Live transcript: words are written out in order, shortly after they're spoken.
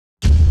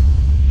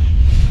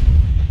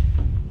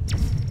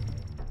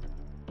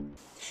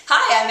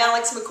Hi, I'm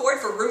Alex McCord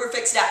for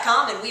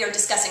RumorFix.com, and we are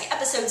discussing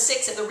episode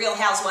 6 of The Real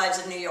Housewives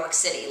of New York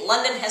City.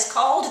 London has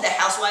called, the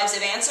housewives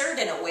have answered,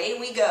 and away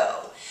we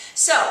go.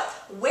 So,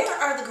 where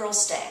are the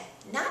girls staying?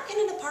 Not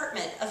in an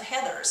apartment of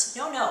Heather's.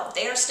 No,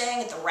 they are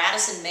staying at the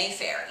Radisson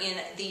Mayfair in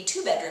the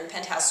 2-bedroom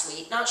penthouse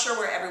suite. Not sure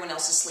where everyone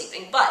else is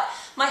sleeping, but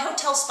my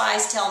hotel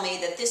spies tell me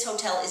that this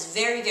hotel is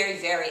very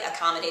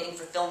accommodating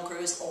for film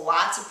crews.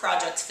 Lots of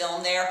projects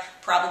filmed there,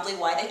 probably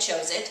why they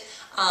chose it.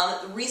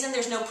 The reason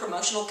there's no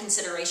promotional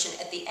consideration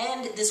at the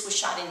end, this was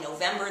shot in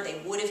November.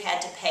 They would have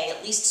had to pay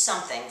at least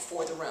something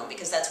for the room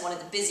because that's one of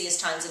the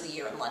busiest times of the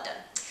year in London.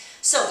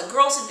 So the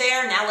girls are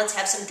there, now let's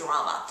have some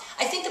drama.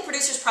 I think the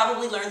producers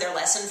probably learned their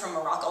lesson from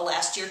Morocco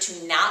last year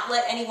to not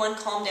let anyone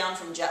calm down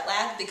from jet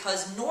lag,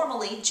 because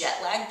normally jet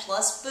lag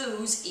plus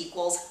booze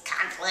equals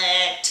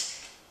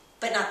conflict.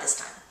 But not this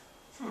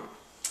time.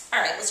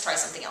 Alright, let's try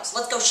something else.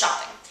 Let's go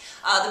shopping.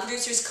 The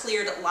producers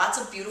cleared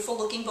lots of beautiful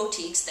looking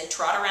boutiques. They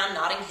trot around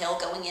Notting Hill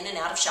going in and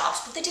out of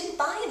shops, but they didn't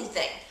buy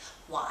anything.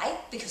 Why?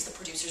 Because the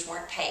producers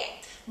weren't paying.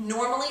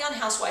 Normally on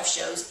housewife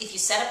shows, if you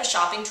set up a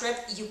shopping trip,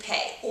 you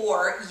pay,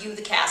 or you,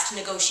 the cast,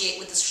 negotiate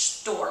with the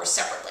store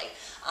separately.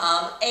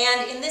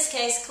 And in this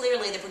case,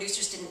 clearly the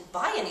producers didn't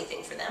buy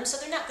anything for them, so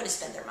they're not going to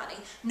spend their money.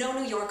 No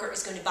New Yorker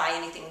is going to buy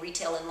anything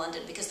retail in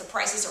London because the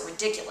prices are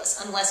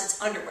ridiculous, unless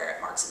it's underwear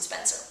at Marks &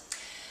 Spencer.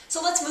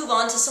 So let's move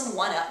on to some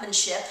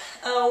one-upmanship.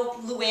 Oh,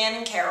 Luann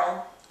and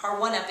Carol are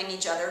one-upping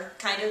each other,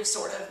 kind of,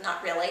 sort of,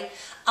 not really.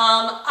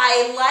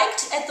 I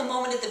liked at the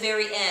moment at the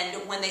very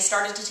end when they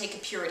started to take a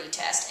purity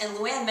test, and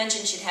Luann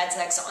mentioned she'd had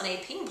sex on a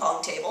ping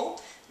pong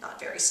table, not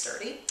very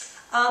sturdy,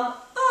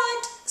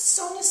 but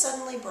Sonia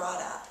suddenly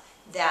brought up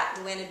that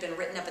Luann had been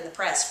written up in the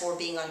press for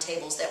being on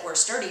tables that were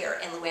sturdier,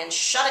 and Luann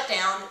shut it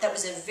down. That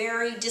was a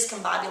very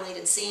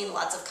discombobulated scene,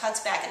 lots of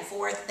cuts back and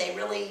forth. They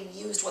really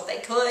used what they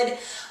could.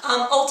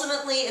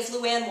 Ultimately, if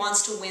Luann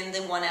wants to win the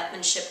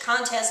one-upmanship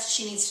contest,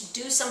 she needs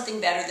to do something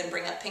better than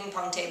bring up ping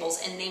pong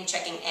tables and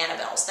name-checking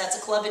Annabelle's. That's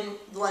a club in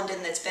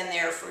London that's been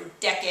there for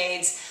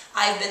decades.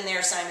 I've been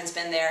there, Simon's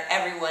been there,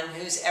 everyone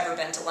who's ever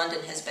been to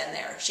London has been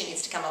there. She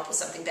needs to come up with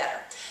something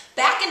better.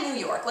 Back in New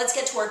York, let's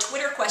get to our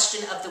Twitter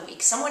question of the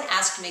week. Someone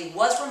asked me,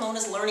 was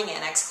Ramona's Learning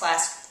Annex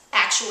class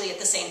actually at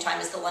the same time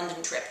as the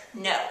London trip?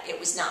 No, it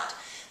was not.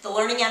 The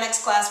Learning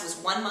Annex class was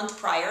 1 month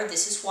prior.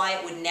 This is why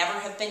it would never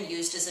have been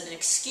used as an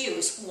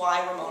excuse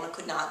why Ramona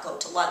could not go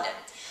to London.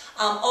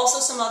 Also,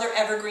 some other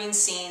evergreen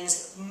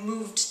scenes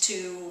moved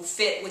to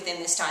fit within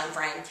this time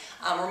frame.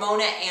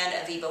 Ramona and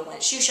Aviva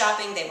went shoe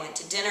shopping, they went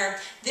to dinner.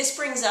 This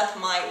brings up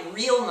my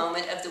Real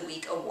Moment of the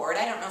Week award.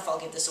 I don't know if I'll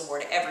give this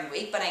award every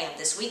week, but I am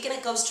this week, and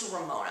it goes to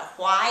Ramona.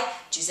 Why?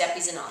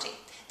 Giuseppe Zanotti.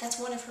 That's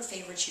one of her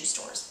favorite shoe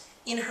stores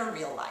in her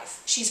real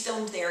life. She's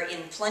filmed there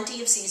in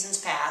plenty of seasons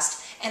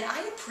past, and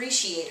I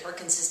appreciate her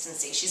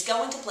consistency. She's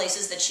going to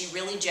places that she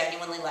really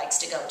genuinely likes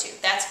to go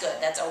to. That's good.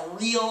 That's a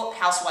real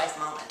housewife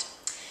moment.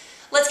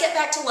 Let's get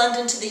back to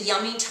London, to the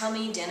Yummy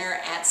Tummy dinner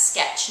at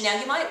Sketch. Now,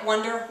 you might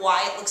wonder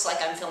why it looks like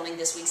I'm filming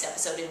this week's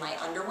episode in my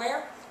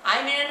underwear.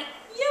 I'm in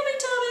Yummy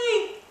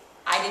Tummy!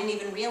 I didn't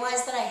even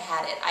realize that I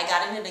had it. I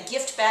got it in a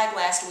gift bag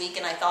last week,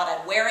 and I thought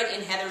I'd wear it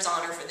in Heather's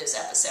honor for this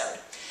episode.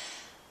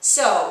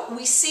 So,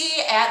 we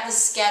see at the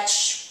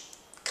Sketch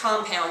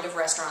compound of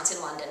restaurants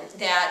in London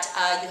that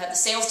you have the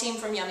sales team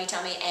from Yummy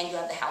Tummy and you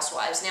have the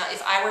housewives. Now,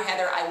 if I were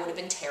Heather, I would have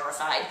been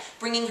terrified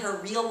bringing her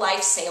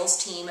real-life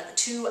sales team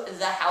to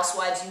the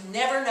housewives. You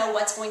never know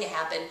what's going to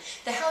happen.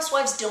 The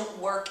housewives don't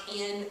work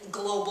in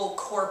global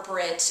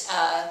corporate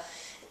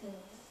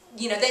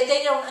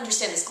they don't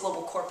understand this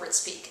global corporate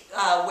speak,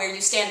 where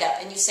you stand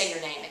up and you say your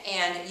name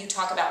and you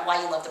talk about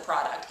why you love the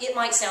product. It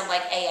might sound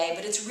like AA,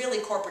 but it's really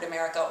corporate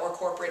America or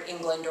corporate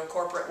England or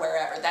corporate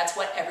wherever. That's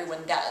what everyone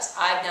does.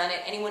 I've done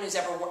it. Anyone who's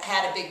ever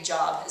had a big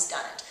job has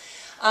done it.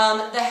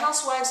 The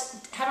housewives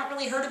haven't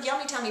really heard of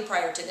Yummy Tummy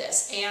prior to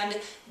this, and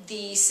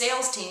the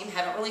sales team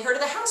haven't really heard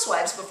of the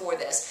housewives before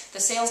this. The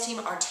sales team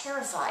are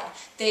terrified.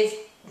 They've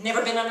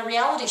never been on a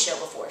reality show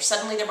before.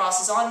 Suddenly their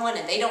boss is on one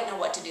and they don't know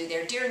what to do.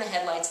 They're deer in the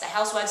headlights. The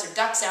housewives are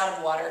ducks out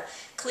of water.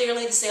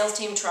 Clearly the sales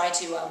team try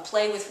to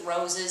play with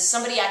roses.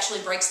 Somebody actually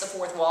breaks the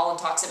fourth wall and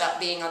talks about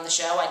being on the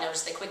show. I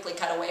noticed they quickly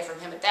cut away from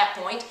him at that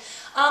point.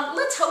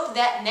 Let's hope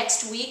that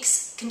next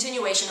week's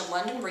continuation of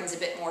London brings a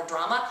bit more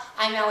drama.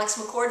 I'm Alex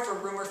McCord for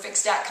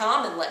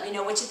RumorFix.com, and let me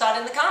know what you thought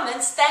in the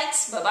comments.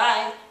 Thanks.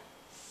 Bye-bye.